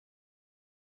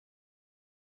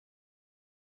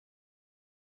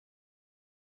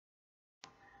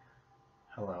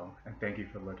Hello, and thank you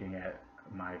for looking at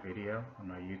my video on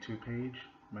my YouTube page.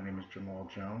 My name is Jamal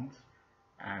Jones.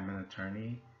 I'm an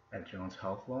attorney at Jones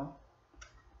Health Law,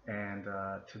 and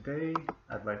today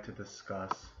I'd like to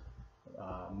discuss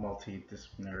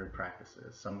multidisciplinary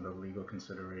practices, some of the legal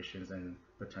considerations and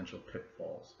potential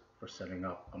pitfalls for setting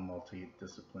up a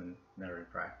multidisciplinary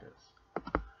practice.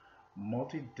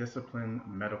 Multidisciplinary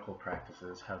medical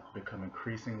practices have become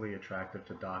increasingly attractive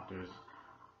to doctors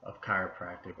of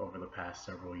chiropractic over the past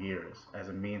several years as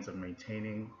a means of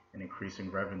maintaining and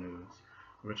increasing revenues,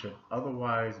 which have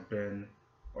otherwise been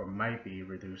or might be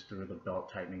reduced through the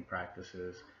belt-tightening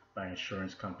practices by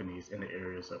insurance companies in the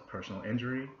areas of personal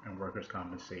injury and workers'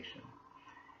 compensation,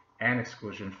 and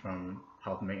exclusion from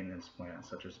health maintenance plans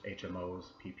such as HMOs,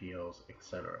 PPOs,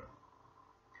 etc.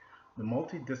 The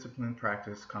multidisciplinary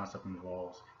practice concept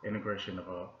involves integration of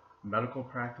a medical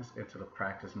practice into the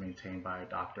practice maintained by a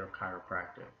doctor of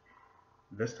chiropractic.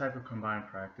 This type of combined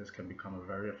practice can become a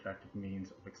very effective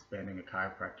means of expanding a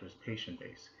chiropractor's patient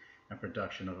base and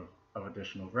production of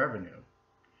additional revenue,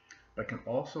 but can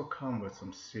also come with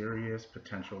some serious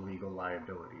potential legal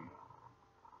liability.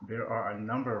 There are a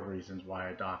number of reasons why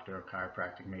a doctor of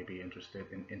chiropractic may be interested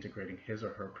in integrating his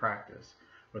or her practice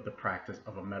with the practice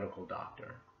of a medical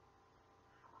doctor.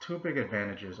 Two big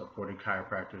advantages afforded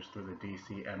chiropractors through the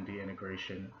DC-MD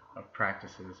integration of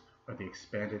practices are the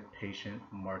expanded patient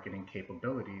marketing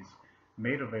capabilities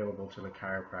made available to the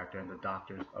chiropractor and the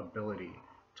doctor's ability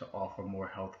to offer more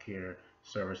healthcare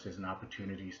services and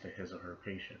opportunities to his or her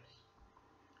patients.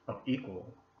 Of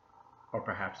equal, or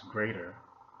perhaps greater,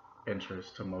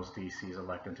 interest to most DCs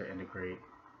electing to integrate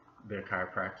their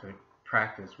chiropractic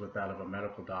practice with that of a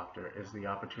medical doctor is the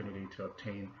opportunity to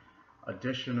obtain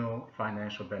additional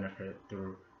financial benefit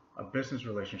through a business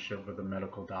relationship with the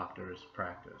medical doctor's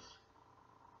practice.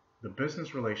 The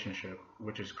business relationship,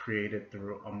 which is created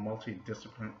through a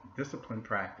multidisciplinary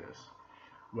practice,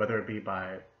 whether it be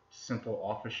by simple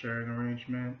office sharing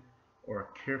arrangement or a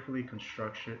carefully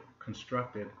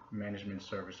constructed management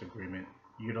service agreement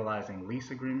utilizing lease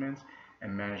agreements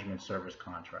and management service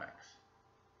contracts,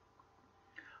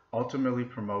 ultimately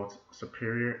promotes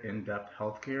superior in-depth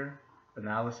healthcare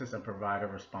analysis and provider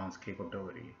response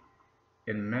capability.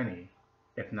 In many,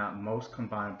 if not most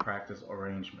combined practice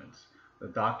arrangements, the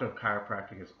doctor of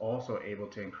chiropractic is also able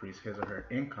to increase his or her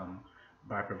income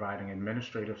by providing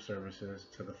administrative services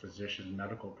to the physician's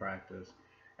medical practice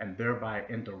and thereby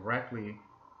indirectly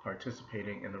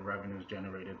participating in the revenues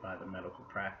generated by the medical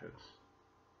practice.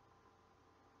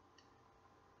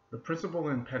 The principal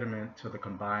impediment to the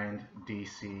combined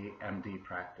DC-MD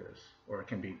practice, or it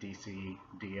can be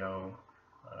DC-DO,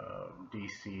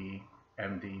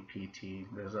 DC-MD-PT,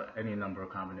 there's any number of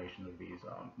combinations of these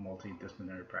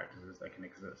multidisciplinary practices that can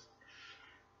exist,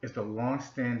 is the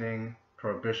long-standing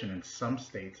prohibition in some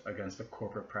states against the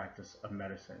corporate practice of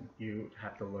medicine. You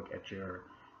have to look at your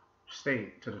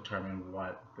state to determine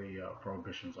what the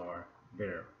prohibitions are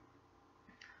there.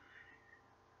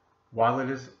 While it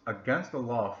is against the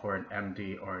law for an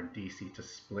MD or a DC to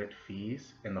split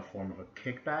fees in the form of a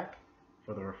kickback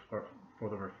for the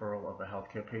referral of a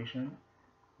healthcare patient,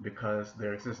 because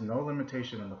there exists no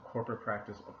limitation in the corporate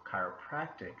practice of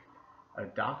chiropractic, a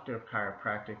doctor of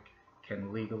chiropractic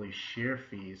can legally share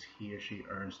fees he or she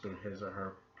earns through his or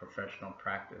her professional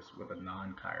practice with a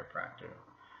non-chiropractor,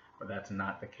 but that's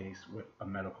not the case with a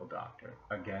medical doctor.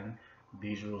 Again,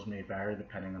 these rules may vary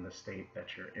depending on the state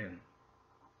that you're in.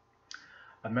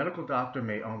 A medical doctor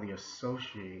may only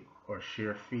associate or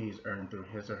share fees earned through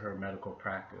his or her medical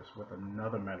practice with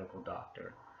another medical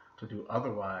doctor. To do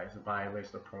otherwise violates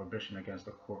the prohibition against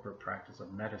the corporate practice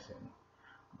of medicine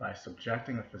by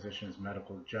subjecting a physician's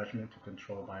medical judgment to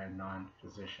control by a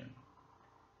non-physician.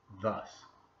 Thus,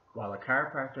 while a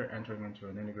chiropractor entering into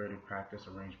an integrated practice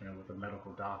arrangement with a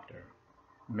medical doctor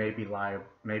may be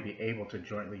able to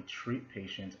jointly treat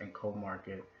patients and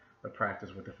co-market the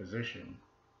practice with the physician,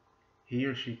 he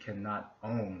or she cannot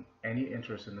own any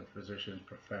interest in the physician's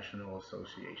professional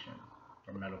association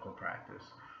or medical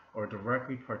practice, or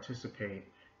directly participate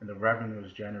in the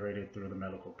revenues generated through the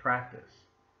medical practice.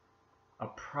 A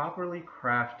properly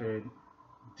crafted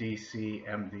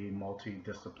DC-MD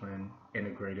multidiscipline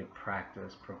integrated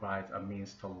practice provides a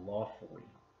means to lawfully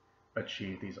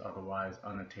achieve these otherwise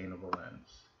unattainable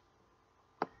ends.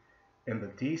 In the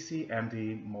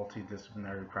DC-MD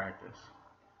multidisciplinary practice,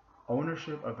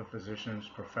 ownership of the physician's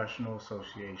professional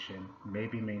association may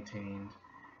be maintained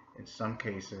in some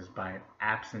cases by an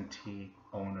absentee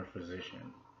owner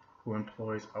physician who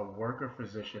employs a worker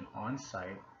physician on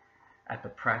site at the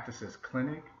practice's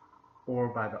clinic or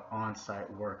by the on-site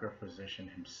worker physician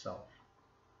himself.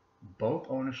 Both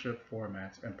ownership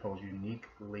formats impose unique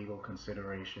legal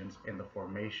considerations in the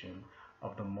formation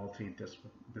of the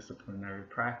multidisciplinary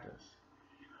practice.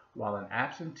 While an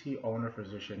absentee owner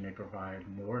physician may provide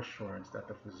more assurance that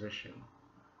the physician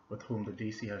with whom the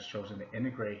DC has chosen to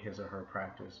integrate his or her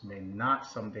practice may not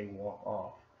someday walk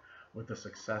off with a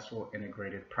successful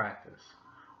integrated practice.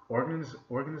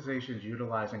 Organizations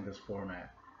utilizing this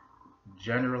format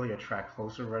generally attract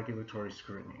closer regulatory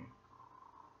scrutiny.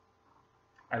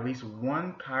 At least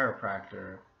one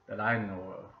chiropractor that I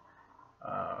know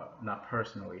of, not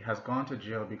personally, has gone to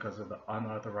jail because of the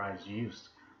unauthorized use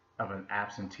of an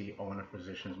absentee owner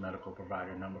physician's medical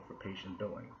provider number for patient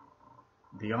billing.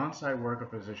 The on-site worker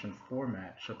physician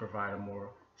format should provide a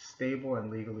more stable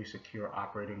and legally secure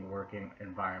operating working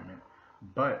environment,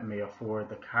 but may afford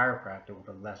the chiropractor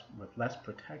with less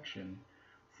protection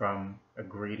from a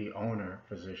greedy owner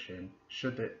physician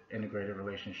should the integrated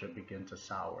relationship begin to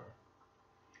sour.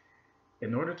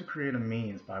 In order to create a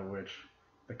means by which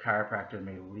the chiropractor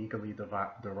may legally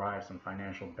derive some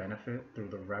financial benefit through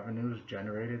the revenues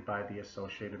generated by the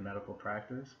associated medical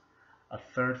practice, a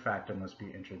third factor must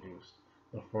be introduced: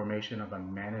 the formation of a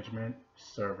management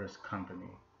service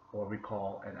company, or we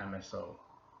call an MSO.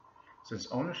 Since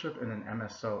ownership in an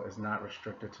MSO is not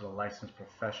restricted to the licensed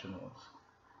professionals,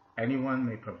 anyone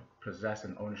may possess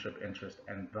an ownership interest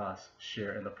and thus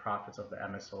share in the profits of the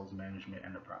MSO's management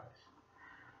enterprise.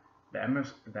 The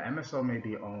MSO may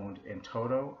be owned in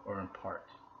toto or in part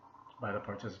by the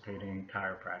participating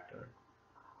chiropractor.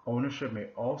 Ownership may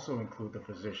also include the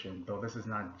physician, though this is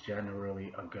not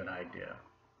generally a good idea.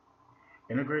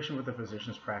 Integration with the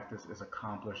physician's practice is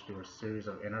accomplished through a series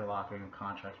of interlocking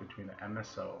contracts between the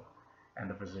MSO and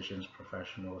the physician's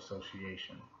professional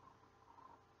association.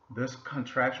 This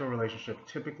contractual relationship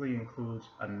typically includes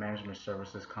a management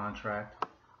services contract,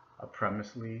 a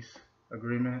premise lease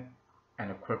agreement, and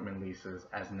equipment leases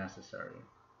as necessary.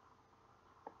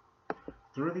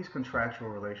 Through these contractual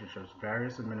relationships,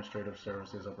 various administrative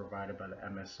services are provided by the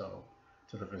MSO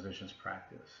to the physician's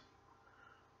practice.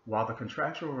 While the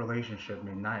contractual relationship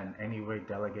may not in any way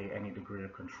delegate any degree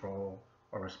of control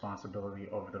or responsibility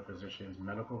over the physician's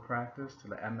medical practice to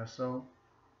the MSO,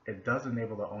 it does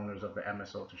enable the owners of the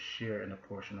MSO to share in a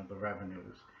portion of the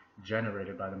revenues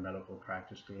generated by the medical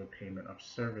practice through the payment of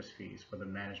service fees for the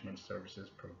management services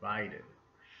provided.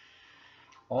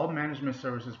 All management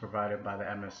services provided by the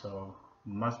MSO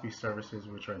must be services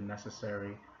which are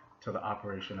necessary to the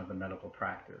operation of the medical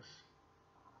practice.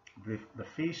 The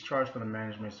fees charged for the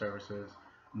management services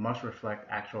must reflect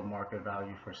actual market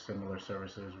value for similar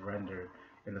services rendered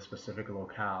in the specific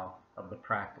locale of the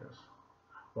practice,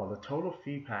 while the total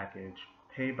fee package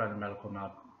paid by the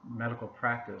medical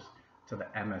practice to the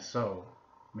MSO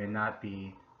may not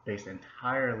be based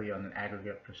entirely on an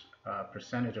aggregate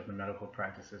percentage of the medical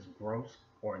practice's gross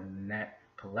or net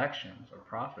collections or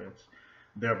profits,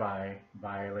 thereby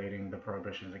violating the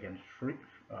prohibitions against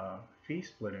fee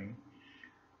splitting.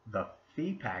 The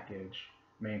fee package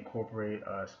may incorporate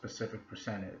a specific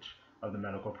percentage of the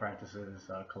medical practice's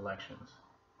collections.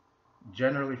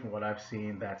 Generally, from what I've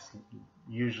seen, that's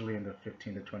usually in the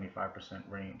 15 to 25%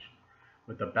 range,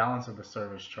 with the balance of the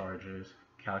service charges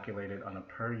calculated on a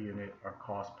per unit or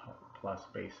cost plus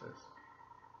basis.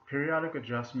 Periodic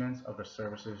adjustments of the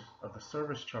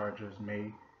service charges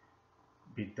may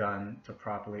be done to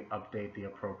properly update the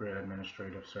appropriate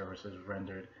administrative services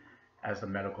rendered as the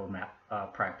medical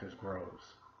practice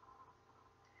grows.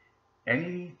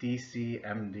 Any DC,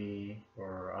 MD,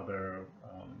 or other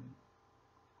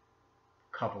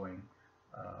coupling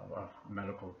of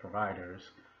medical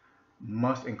providers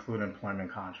must include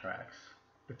employment contracts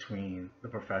between the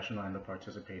professional and the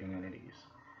participating entities.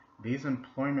 These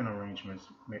employment arrangements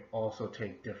may also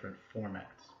take different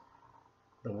formats.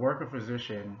 The worker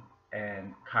physician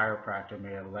and chiropractor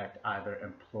may elect either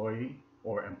employee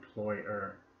or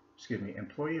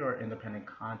independent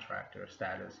contractor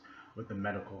status with the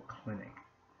medical clinic.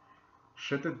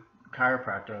 Should the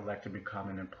chiropractor elect to become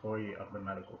an employee of the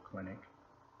medical clinic,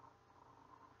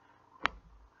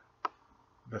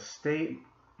 the state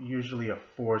usually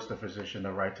affords the physician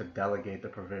the right to delegate the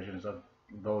provisions of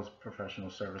those professional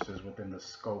services within the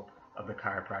scope of the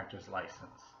chiropractor's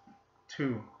license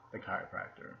to the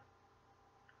chiropractor.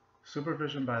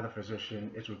 Supervision by the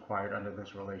physician is required under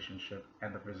this relationship,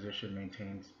 and the physician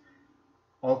maintains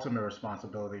ultimate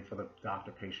responsibility for the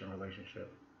doctor-patient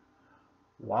relationship.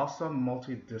 While some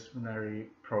multidisciplinary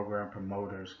program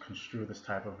promoters construe this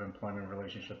type of employment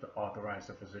relationship to authorize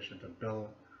the physician to bill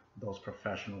those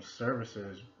professional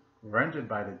services rendered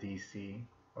by the DC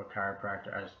or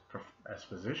chiropractor as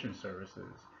physician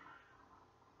services,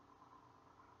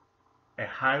 A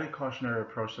highly cautionary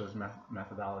approach to this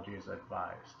methodology is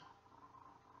advised.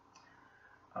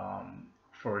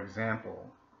 For example,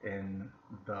 in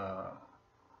the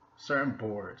certain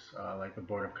boards, like the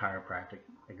Board of Chiropractic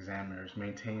Examiners,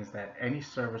 maintains that any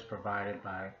service provided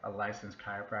by a licensed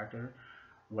chiropractor,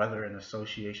 whether in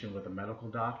association with a medical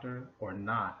doctor or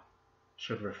not,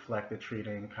 should reflect the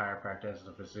treating chiropractor as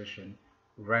a physician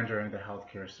rendering the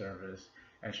healthcare service,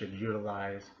 and should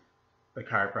utilize the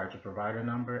chiropractor provider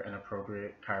number and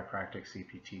appropriate chiropractic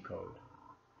CPT code.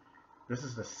 This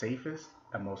is the safest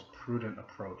and most prudent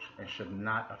approach and should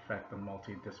not affect the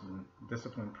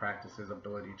multi-discipline practice's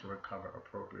ability to recover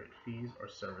appropriate fees or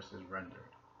services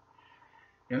rendered.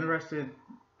 Interested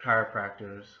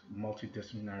chiropractors,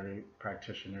 multidisciplinary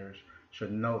practitioners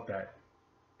should note that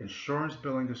insurance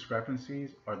billing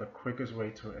discrepancies are the quickest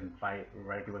way to invite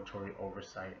regulatory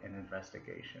oversight and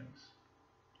investigations.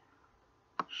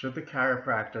 Should the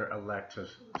chiropractor elect to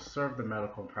serve the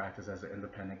medical practice as an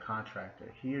independent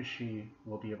contractor, he or she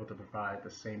will be able to provide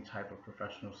the same type of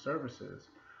professional services,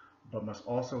 but must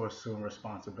also assume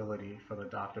responsibility for the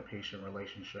doctor-patient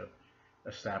relationship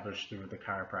established through the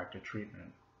chiropractic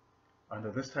treatment.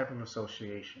 Under this type of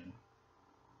association,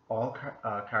 all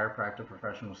chiropractic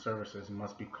professional services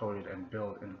must be coded and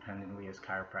billed independently as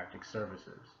chiropractic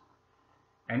services.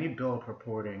 Any bill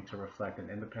purporting to reflect an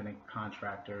independent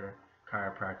contractor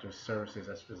chiropractor services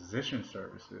as physician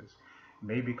services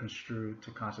may be construed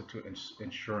to constitute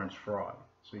insurance fraud,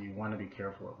 so you want to be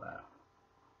careful of that.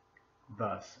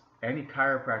 Thus, any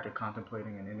chiropractor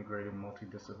contemplating an integrated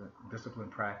multidiscipline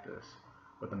practice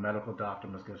with a medical doctor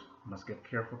must give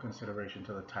careful consideration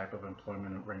to the type of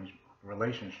employment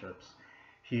relationships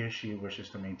he or she wishes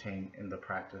to maintain in the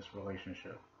practice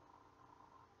relationship.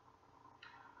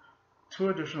 Two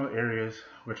additional areas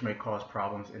which may cause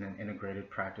problems in an integrated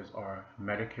practice are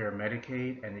Medicare,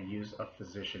 Medicaid, and the use of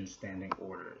physician standing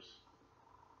orders.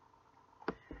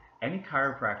 Any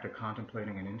chiropractor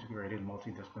contemplating an integrated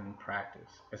multidisciplinary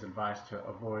practice is advised to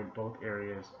avoid both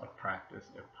areas of practice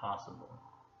if possible.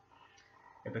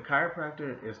 If the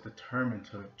chiropractor is determined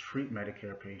to treat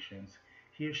Medicare patients,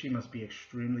 he or she must be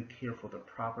extremely careful to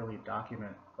properly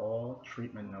document all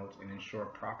treatment notes and ensure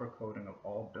proper coding of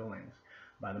all billings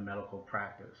by the medical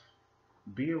practice.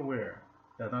 Be aware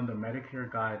that under Medicare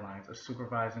guidelines, a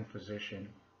supervising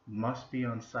physician must be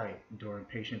on site during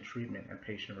patient treatment, and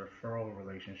patient referral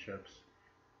relationships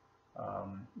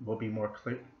will be more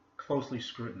closely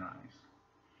scrutinized.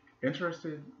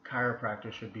 Interested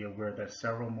chiropractors should be aware that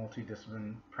several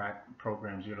multidisciplinary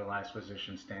programs utilize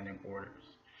physician standing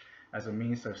orders as a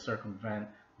means to circumvent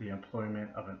the employment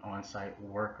of an on-site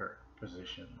worker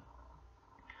physician.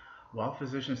 While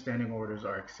physician standing orders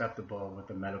are acceptable with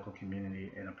the medical community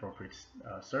in appropriate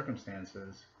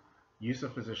circumstances, use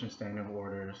of physician standing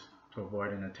orders to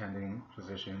avoid an attending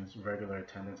physician's regular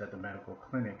attendance at the medical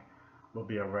clinic will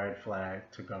be a red flag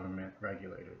to government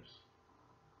regulators.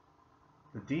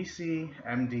 The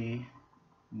DC-MD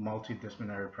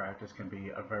multidisciplinary practice can be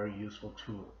a very useful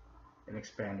tool in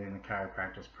expanding the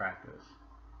chiropractor's practice.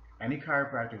 Any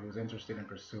chiropractor who is interested in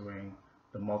pursuing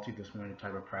the multidisciplinary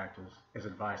type of practice is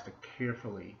advised to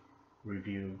carefully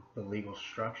review the legal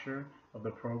structure of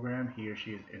the program he or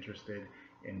she is interested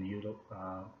in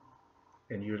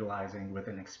utilizing with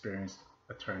an experienced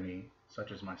attorney such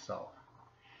as myself.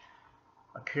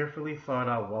 A carefully thought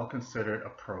out, well-considered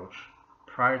approach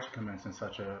prior to commencing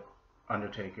such an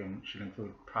undertaking should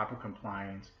include proper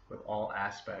compliance with all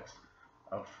aspects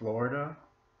of Florida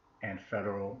and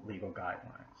federal legal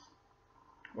guidelines,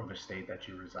 or the state that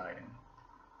you reside in.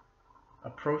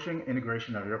 Approaching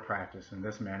integration of your practice in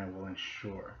this manner will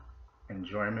ensure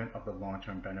enjoyment of the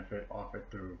long-term benefit offered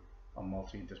through a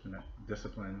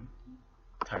multi-discipline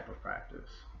type of practice.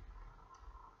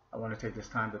 I want to take this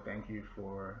time to thank you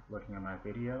for looking at my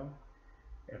video.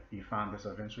 If you found this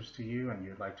of interest to you and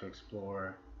you'd like to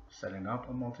explore setting up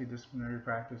a multidisciplinary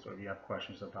practice, or if you have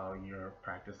questions about your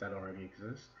practice that already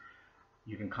exists,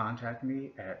 you can contact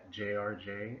me at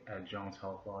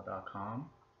jrj@joneshealthlaw.com.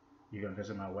 You can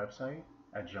visit my website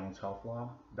at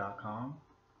joneshealthlaw.com,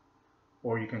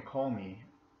 or you can call me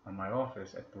on my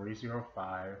office at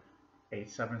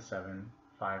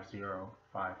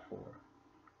 305-877-5054.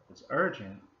 If it's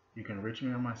urgent, you can reach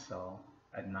me on my cell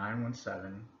at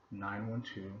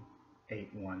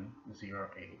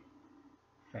 917-912-8108.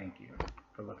 Thank you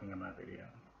for looking at my video.